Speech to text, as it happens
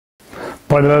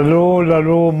په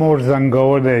لرو مور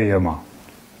زنګولی یمه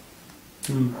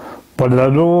په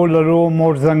لرو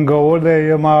مور زنګولی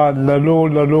یمه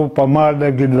لرو په ما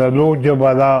لګي لرو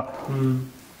ژبه ده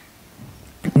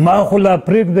ما خو لا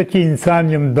پرېږده چې انسان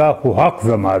یم دا خو حق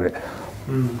زما دی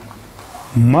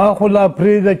ما خو لا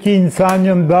پرېږده چې انسان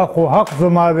یم دا خو حق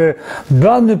زما دی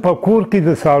دا مې په کور کې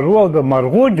د څاروو او د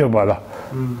مرغو ژبه ده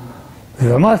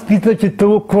زما سپي ته چې ته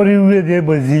وکورې ووې دی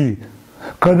به ځي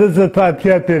که ده زه ته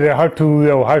اتیا پېرې هټ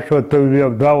ووي او هش ورته ووي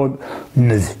او دا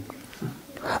نه ځي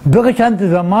دغه شانتې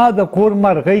زما د کور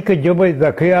مرغۍ که ژبه یې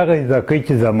زده کوي هغه یې زده کوي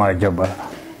چې زما ژبه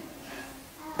ده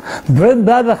دویم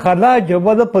دا د خلا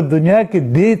ژبه ده په دنیا کې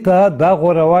دې ته دا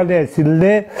غوروالی اصیل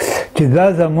دی چې دا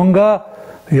زمونږ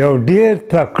یو ډېر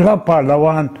تکړه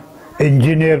پهلوان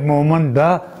انجینیر مومن ده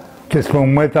چې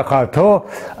سپوږمۍ ته خاته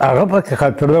هغه پکې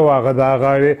ختلی و هغه د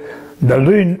هغه د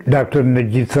لوی ډاکټر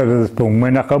نجیب سره د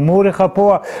سپوږمۍ نه مور یې خفه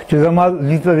وه چې زما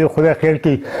زوی ته دې خدای خیر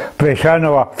کړي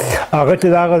پریشانه وه هغه چې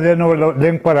د هغه ځای نه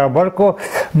لینک برابر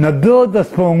کړو نو ده د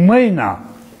سپوږمۍ نه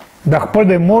د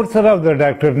خپلې مور سره او د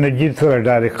ډاکټر نجیب سره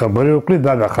ډایرکټ خبرې وکړي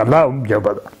دا د خلا هم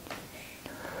ژبه ده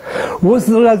اوس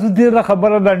راځو ډېره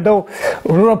خبره لنډو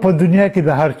وروره په دنیا کې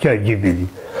د هر چا ژبې دي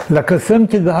لکه څنګه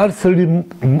چې د هر سړي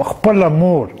خپله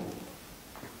مور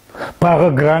په هغه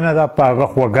ګرانه ده په هغه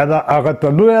خوږه ده هغه ته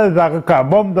لویه ده د هغه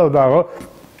کعبه هم ده او د هغه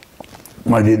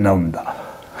مدینه هم ده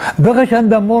دغه شان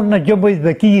د مور نه ژبه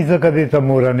زده کېږي ځکه دې ته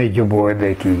مورنۍ ژبه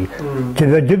ویلی کېږي چې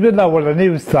د ژبې لاولنۍ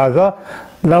استاذه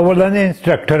لاولنۍ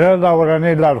انسټرکټره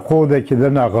لاولنۍ لارښوده چې د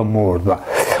نه هغه مور ده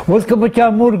اوس که په چا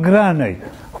مور ګرانه وي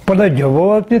خپله ژبه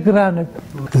ورته ګرانه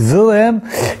زه وایم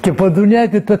چې په دنیا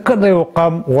کې ته کله یو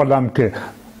قام غلام کې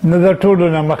نه د ټولو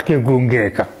نه مخکې ګونګی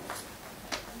که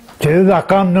چې دا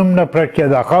قام نه هم نفرت کړي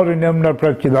دا خاورې نه هم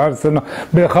نفرت کړي د هر څه نه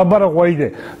بې خبره غوی دی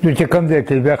نو چې کوم ځای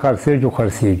کې بیا خرڅېږي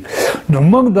خرڅېږي نو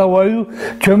موږ دا وایو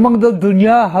چې موږ د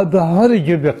دنیا د هرې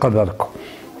ژبې قدر کوو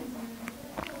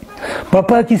په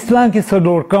پاکستان کې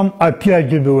څلور کم اتیا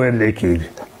ژبې ویلی کېږي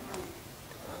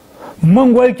موږ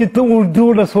وایو چې ته اردو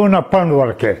له څونه پند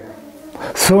ورکړې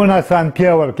څونه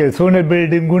اسانتیا ورکړې څونه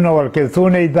بلډینګونه ورکړې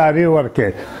څونه ادارې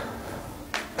ورکړې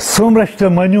څومره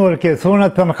شتمني ورکړې څومره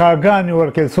تنخواګانې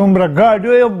ورکړې څومره ګاډي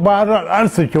بهرحال هر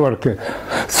څه چې ورکړې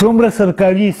څومره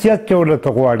سرکاري حیثیت چې ورته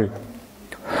غواړې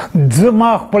زما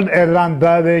خپل اعلان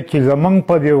دا دی چې زموږ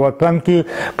په دې وطن کې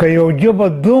که یو ژبه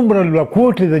دومره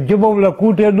لکوټې ده ژبه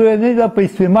لکوټې لویه نه ده په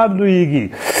استعمال لویېږي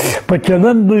په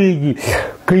چلند لویېږي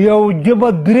که یو ژبه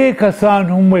درې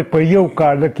کسان هم وي په یو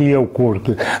کاله کې یو کور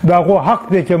کې د هغو حق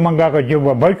دی چې موږ هغه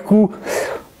ژبه بچ کړو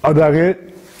او د هغې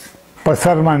په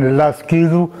سر باندې لاس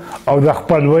کېږدو او د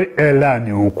خپلوۍ اعلان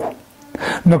یې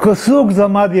وکړو نو که څوک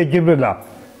زما دې ژبې له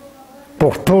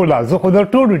پښتو له زه خو د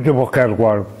ټولو ژبو خیر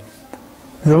غواړم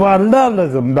زما الله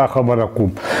لازم دا خبره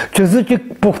کوم چې زه چې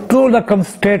پښتو له کوم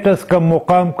سټیټس کوم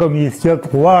مقام کوم حیثیت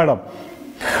غواړم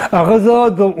هغه زه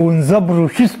د اونزه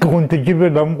بروشیس غوندې ژبې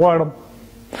له هم غواړم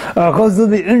هغه زه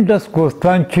د انډس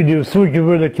کوستان چلي څو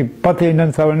ژبې له چې پته یې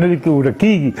نن سبا نه کې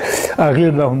ورکېږي هغې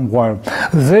له هم غواړم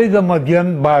زه یې د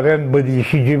مدین بارین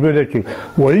بدیشي ژبې له چې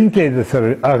ویونکی د سره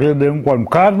هغې له هم غواړم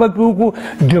کار به پرې وکړو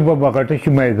ژبه به غټه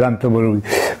شي میدان ته به راوځي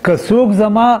که څوک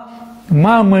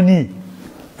ما مني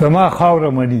زما خاوره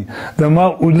مني زما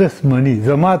ولس مني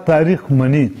زما تاریخ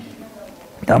مني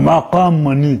زما قام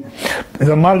مني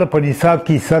زما له په نصاب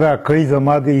کې سره کوي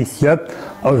زما د حیثیت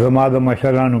او زما د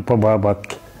مشرانو په بابت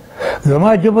کې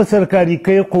زما ژبه سرکاري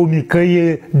کوي قومي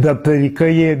کوي دفتري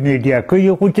کوي میډیا کوي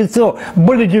خو چې څه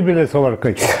بلې ژبې له څه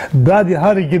ورکوي دا د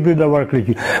هرې ژبې له ورکړي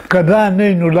چې که دا نه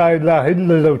وي نو لا اله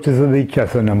الا الله چې زه د هېچا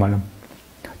څه نه منم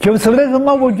چې سړی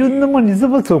زما وجود نه مني زه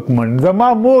به څوک منم زما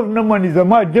مور نه مني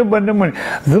زما ژبه نه مني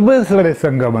زه به سړی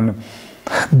څنګه منم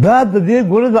دا د دې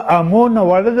ګوره د امو نه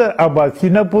واړه د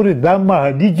اباسینه پورې دا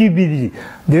محلي ژبې دي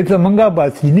دې ته موږ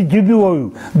اباسیني ژبې وایو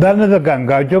دا نه د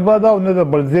ګنګا ژبه ده او نه د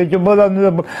بل ځای ژبه ده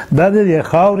دا د دې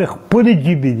خاورې خپلې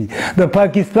ژبې دي د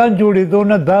پاکستان جوړېدو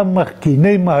نه دا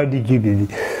مخکینۍ محلي ژبې دي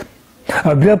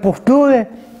او بیا پښتو دی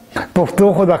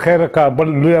پښتو خو د خیره کابل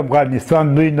لوی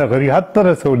افغانستان لوی نغري حد ته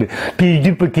رسولی پي ایچ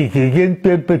ډي پکې کېږي ایم پي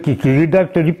ایل پکې کېږي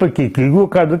ډاکټري پکې کېږي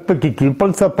وکالت پکې کېږي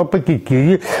فلسفه پکې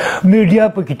کېږي میډیا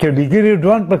پکې چلیږي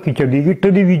ریډوان پکې چلیږي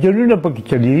ټلویزیونونه پکې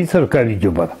چلیږي سرکاري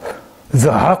ژبه ده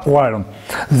زه حق غواړم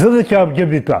زه د چا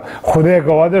ژبې ته خدای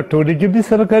ګواه ده ټولې ژبې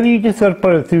سرکاري چې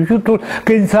سرپرستي وشو ټول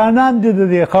که انسانان دي د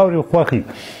دې خاورې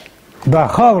خوښي دا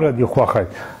خاوره دي خوښه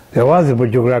یوازې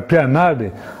په جغرافیا نه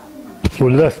دی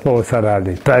ولس په ورسره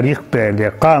دی تاریخ به دی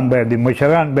قام به دی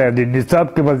مشران به دی نصاب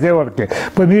کې به ځای ورکړي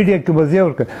په میډیا کې به ځای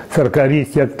ورکړي سرکاري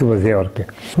حیثیت کې به ځای ورکړي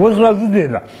اوس راځو دې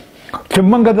ته چې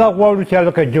موږ دا غواړو چې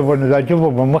هلکه ژبه نه دا ژبه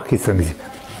به مخکې څنګه ځي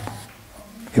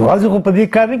یوازې خو په دې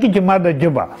کار نه کې چې ما د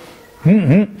ژبه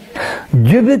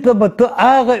ژبې ته به ته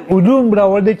هغه علوم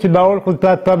راولې چې دا خو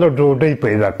تا له ډوډۍ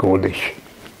پیدا کولی شي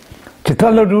چې تا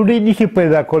له ډوډۍ نشي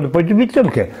پیدا کولی په ژبې چل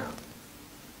کې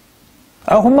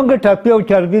او موږ ټاپي او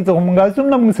چارګي ته موږ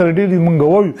څومره موږ سره ډېر موږ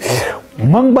وایو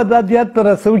موږ به دا زیات ته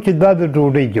رسوو چې دا د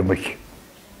ډوډۍ ژبه شي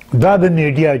دا د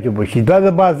میډیا ژبه شي دا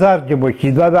د بازار ژبه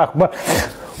شي دا د اخبار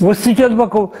اوس څه چل به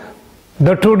کوو د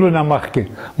ټولو نه مخکې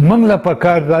موږ له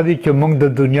پکار دا دی چې موږ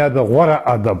د دنیا د غوره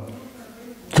ادب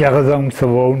چې هغه زموږ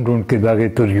سباوون کې د هغې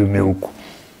ترجمې وکړو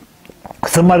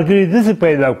څه ملګري داسې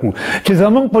پیدا کړو چې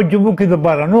زموږ په ژبو کې د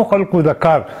بهرنیو خلکو د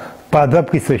کار په ادب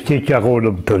کې څه شی چې هغه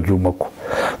ولهم ترجمه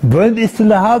کړو دویم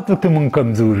اصطلاحاتو کې موږ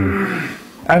کمزوري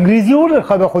انګریزي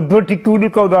ولې خو دوه ټکي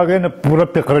ولیکو د هغې نه پوره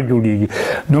فقره جوړېږي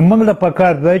نو موږ له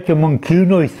پکار دی چې موږ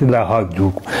کښېنو اصطلاحات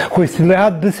جوړ کړو خو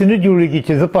اصطلاحات داسې نه جوړېږي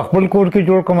چې زه په خپل کور کې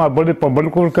جوړ کړم بل په بل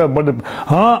کور کې بل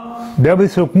ها بیا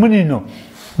به څوک مني نو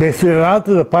د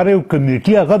اصطلاحاتو دپاره یو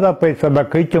کمیټي هغه دا فیصله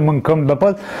کوي چې موږ کوم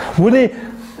لفظ ولې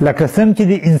لکه څنګه چې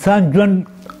د انسان ژوند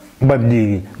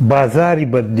بدلیږي بازار یې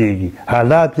بدلیږي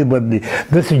حالات یې بدلیږي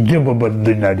داسې ژبه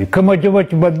بدلون راځي کومه ژبه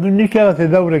چې بدلون نه شي هغسې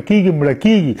دا ورکېږي مړه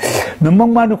کېږي نو موږ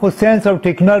باندې خو ساینس او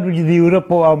ټکنالوژي د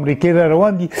یورپ او امریکې را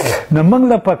روان دي نو موږ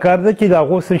له پکار ده چې د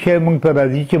هغو څه شی موږ ته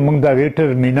راځي چې موږ د هغې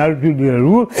ټرمینالوژي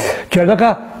لرو چې لکه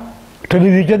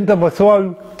ټلویزیون ته به څه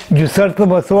وایو جوسر ته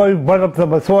به څه وایو بلب ته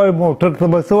به څه وایو موټر ته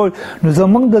به څه وایو نو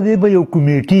زموږ د دې به یو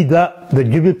کمیټي دا د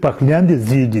ژبې پخلیان دي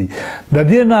زیږي د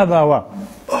دې نه علاوه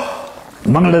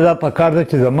موږ له دا پکار ده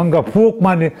چې زموږ فوک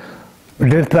باندې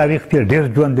ډېر تاریخ کې ډېر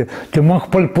ژوند دی چې موږ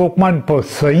خپل فوک باندې په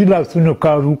صحیح لاسونو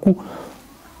کار وکړو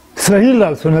صحیح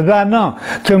لاسونه دا نه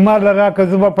چې ما له راکړه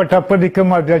زه به په ټپه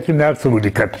لیکم او بیا چې مې هر څه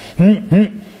ولیکل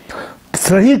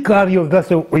صحیح کار یو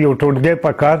داسې یو ټولګی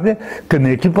پکار دی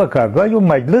کمیټي پکار ده یو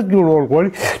مجلس جوړول غواړي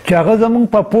چې هغه زموږ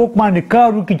په فوک باندې کار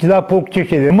وکړي چې دا فوک څه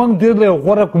شی دی موږ ډېر یو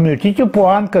غوره کمیټي چې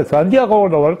پوهان کسان دي هغه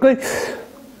ورته ورکړئ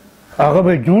هغه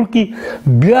به جوړ کړي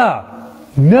بیا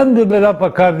نن د دا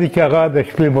پکار دی چې هغه د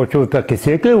شپې بچو ته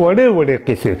کیسې کوي وړې وړې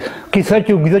کیسې کیسه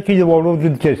چې اوږده چې د وړو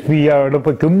دلچسپي یا اړه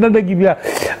پکې هم نه لګي بیا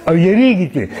او یېرېږي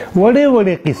چې وړې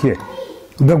وړې کیسې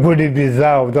د ګوډې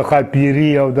بیزا او د ښاپیري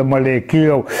او د ملیکي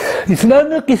او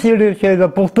اسلامي کیسې ډېر شی ده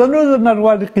پښتنو د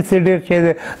نړوالي کیسې ډېر شی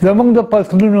دی زموږ د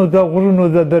فصلونو د غرونو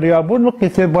د دریابونو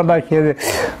کیسې بلا شی دی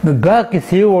نو دا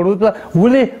کیسې وړو ته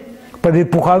ولې په دې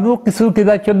پخوانو کیسو کې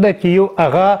دا چل دی چې یو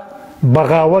هغه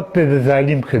بغاوت دی د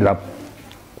ظالم خلاف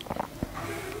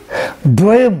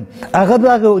دویم هغه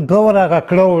دغه دور هغه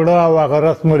کړه وړه او هغه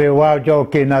رسم و رواج او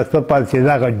کېناسته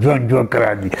پاڅېده هغه ژوند جوړ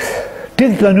کړی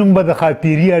ټیک د نوم به د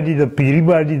ښاپیري علي د پیري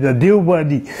به علي د دیو به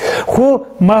علي خو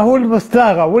ماحول به ستا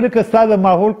هغه ولې که ستا د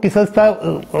ماحول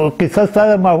کیسه ستا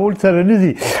د ماحول سره نه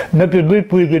ځي نه پرې دوی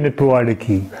پوهېږي نه پرې واړه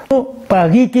کېږي په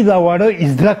هغې کې دا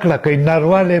واړه زده کړه کوي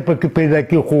نروالی پکې پیدا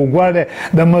کړي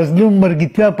خوږوالی د مظلوم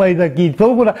مرګتیا پیدا کړي ته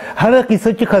وګوره هره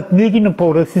قیصه چې ختمېږي نو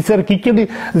په ورسي سر کې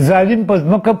چې ظالم په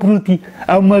ځمکه پروت وي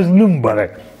او مظلوم بغی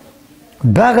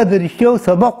دغه د رښتیاو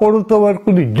سبق وړو ته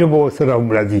ورکړي ژبه ورسره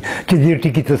هم راځي چې دې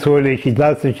ټکي ته څه ویلی شي دا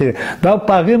څه شي دا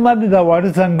په هغې باندې دا واړه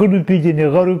ځانګړي وپېژني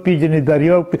غر وپېژني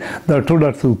دریا دا ټول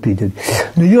هر څه وپېژني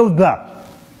نو یو دا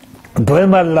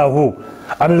دویم اللهو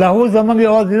اللهو زموږ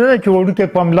یوازې نه ده چې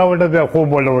وړوکی پملا وډه بیا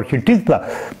خوب وله ورشي ټیک ده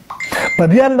په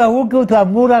دې اللهو کې ورته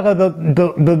مور هغه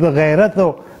د غیرت او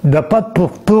د پد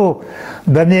پښتو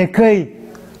د نیکۍ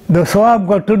د ثواب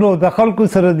ګټلو د خلکو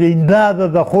سره د امداد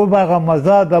د خوب هغه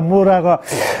مزه د مور هغه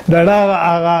د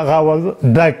هغه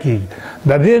دا کېږي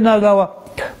د دې نه علاوه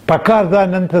پکار دا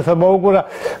نن ته سبا وګوره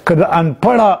که د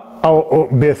انپړه او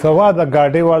بې سواده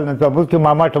ګاډۍ وال نه تپوس کې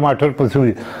ماما ټماټر پسې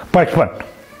وي پچپن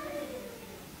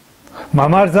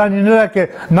ماما ځان یې نه راکړې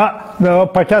نه د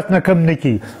 50 نه کم نه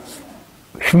کېږي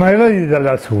شمېره دې د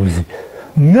لاسه وځي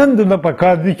نن دله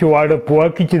پکار دی چې واړه پوه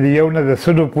کړي چې د یو نه د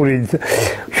سلو پورې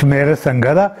شمېره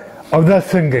څنګه ده او دا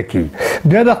څنګه کېږي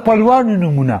بیا د خپلوانو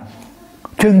نومونه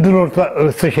چندرور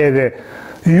څه شی دی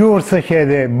یور څه شی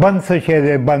دی بند څه شی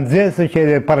دی بندځی څه شی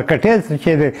دی پرکټی څه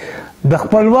شی دی د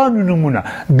خپلوانو نومونه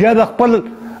بیا د خپل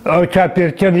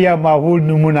چاپېرچل یا ماحول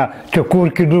نومونه چې کور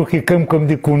کې لوښي کم کم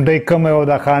دي کونډۍ کمه او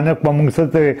د خانک په موږ څه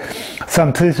ته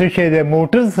سمڅې څه شی دی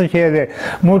موټر څه شی دی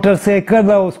موټر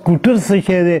سایکل او سکوټر څه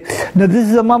شی دی نو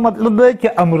داسې زما مطلب دی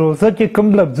چې امروزه چې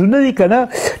کوم لفظونه دي که نه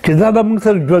چې دا به موږ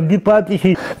سره ژوندي پاتې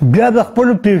شي بیا د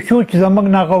خپلو پیښو چې زموږ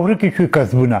نه هغه ورکې شوي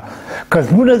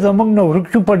کسبونه زموږ نه ورک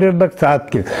شو په ډېر لږ ساعت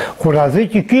کې خو راځئ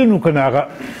چې کښېنو که نه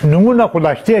هغه نومونه خو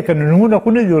لا شته که نه نومونه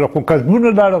خو نه دي خو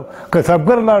کسبونه لاړو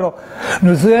کسبګر لاړو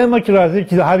نو زه یم چې راځئ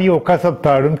چې هر یو کسب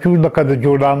تاړم چې لکه د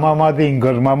جوړا ماما د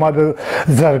انګر ماما د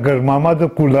زرګر ماما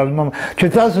د کولر ماما چې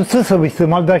تاسو څه سب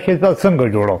استعمال دا شی تاسو څنګه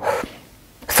جوړو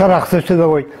سرخ څه ته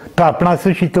وایي، تاپڼه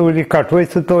څه شي ته وایي، کټوۍ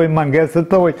څه ته وایي، منګی څه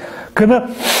ته وایي، که نه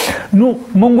نو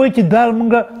موږ وایو چې دا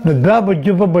موږ نو دا به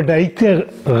ژبه بډایي کې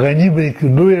غني به کړي،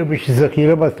 لویه به شي،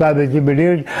 ذخیره به ستا د ژبې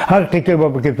ډېر هر ټکی به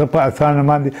پکې ته په اسانه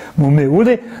باندې مومې.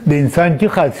 ولې د انسان چې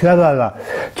خاصیت دا ده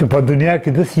چې په دنیا کې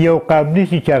داسې یو قام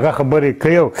نشي چې هغه خبرې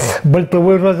کوي او بل ته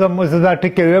وایي ورځه زه دا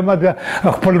ټکی وایم د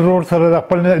خپل ورور سره د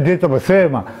خپل دې ته به څه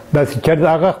یم، داسې چېرته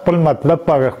هغه خپل مطلب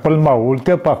په هغه خپل ماحول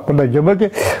کې په خپله ژبه کې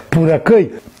پوره کوي.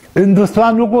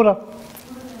 هندوستان وګوره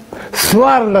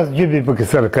 14 ژبې پکې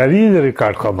سرکاري د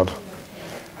ریکارډ خبره.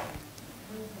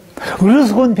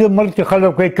 روس غوندې ملک کې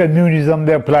خلک کوي کمیونیزم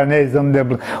دی، پلانیزم دی،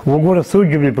 وګوره څو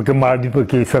ژبې پکې مادي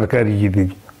پکې سرکاري ژبې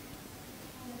دي.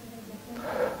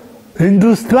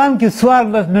 هندوستان کې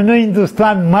 14 نه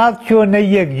هندوستان مات شو، نه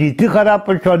یکجهتي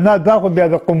خراب شو، نه دا خو بیا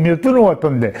د قومیتونو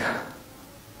وطن دی.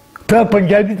 ته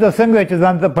پنجابي ته څنګه چې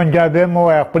ځان ته پنجابی مه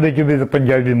وایه، خپله ژبې ته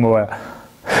پنجابي مه وایه.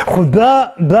 خو دا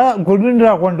ګوندونه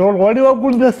راغونډول غواړي او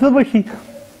ګوند څه به شي.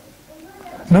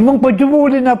 نو موږ په ژبو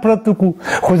ولې نفرت وکړو؟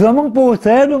 خو زموږ په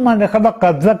وسایلو باندې خلک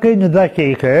قبضه کوي. نو دا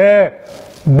شی ښه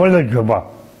بله ژبه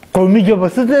قومي ژبه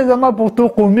څه دی؟ زما پښتو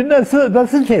قومي نه، دا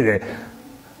څه شی دی؟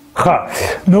 ښه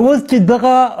نو اوس چې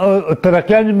دغه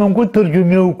ترکیانې موږ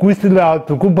ترجمې وکړو،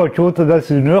 اصطلاحات وکړو، بچو ته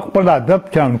داسې نو خپل ادب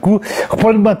چاڼ کړو،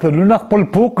 خپل متلونه خپل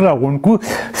پوک راغونډ کړو،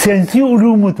 ساینسي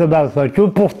علومو ته لاس واچو،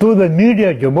 پښتو د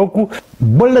میډیا ژبه کړو.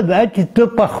 بله دا چې ته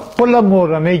په خپله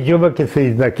مورنۍ ژبه کې څه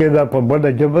زده کوې، دا په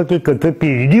بله ژبه کې که ته پي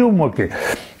ایچ ډي هم وکړې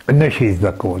نشې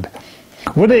زده کولی.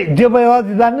 ولې ژبه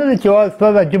یوازې دا نه ده چې یوازې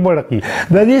ستا دا ژبه ډکوي،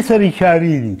 د دې سره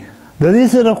اشارې دي، د دې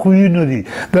سره خویونه دي،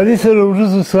 د دې سره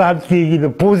ورځو ساعت کېږي، د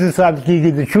پوزې ساعت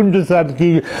کېږي، د شونډو ساعت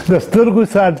کېږي، د سترګو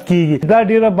ساعت کېږي. دا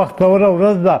ډېره بختوره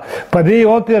ورځ ده. په دې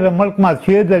یوه پېره ملک مات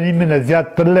شوی د نیمې نه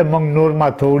زیات تللی، موږ نور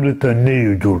ماتولو ته نه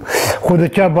یو جوړ. خو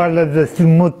د چا بالادستي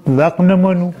مطلق نه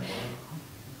منو.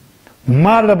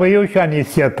 ما له به یو شان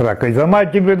حیثیت راکوي، زما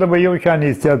ژبې له به یو شان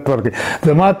حیثیت ورکوي،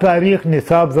 زما تاریخ،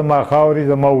 نصاب، زما خاورې،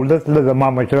 زما ولس له زما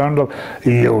مشران له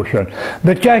یو شان.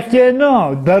 د چا شی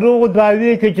نه دروغ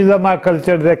دعوې کوي چې زما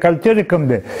کلچر دی. کلچر کوم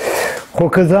دی؟ خو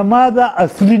که زما دا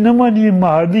اصلي نه مني،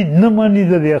 محلي نه مني،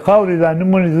 د دې خاورې دا نه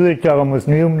مني، زه چې هغه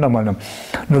مصنوعي هم نه منم.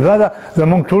 نو دا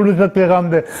زموږ ټولو ته پیغام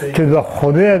دی چې د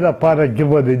خدای دپاره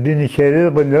ژبه د دین شعري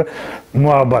باندې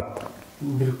محبت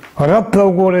رب ته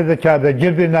وګورئ، د چا د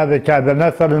ژبې نه، د چا د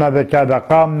نسل نه، د چا د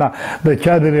قام نه، د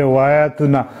چا د روایاتو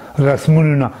نه،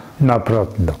 رسمونو نه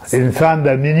نفرت ده. انسان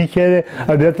د مینې شی دی.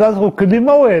 او د تاسو خو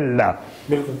کلمه ویله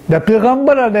د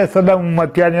پیغمبر علیه السلام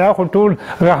امتیان یې خو ټول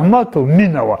رحمت او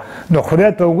مینه وه. نو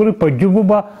خدای ته وګورئ په ژبو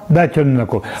به دا چل نه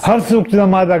کړو. هر څوک چې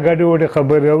زما دا ګډې وډې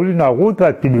خبرې اوري نو هغو ته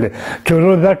اپیل دی چې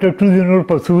ورور دا ټټو دي نور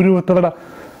په سوري وتړه،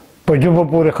 په ژبه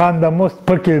پورې خانده مست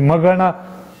پکې مه ګڼه.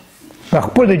 د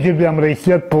خپلې ژبې هم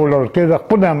حیثیت په ولور کې، د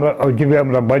خپلې ژبې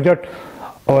هم بجټ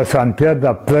او اسانتیا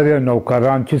دفتر یا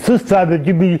نوکران چې څه ستا د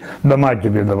ژبې د ما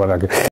ژبې د ورکړي.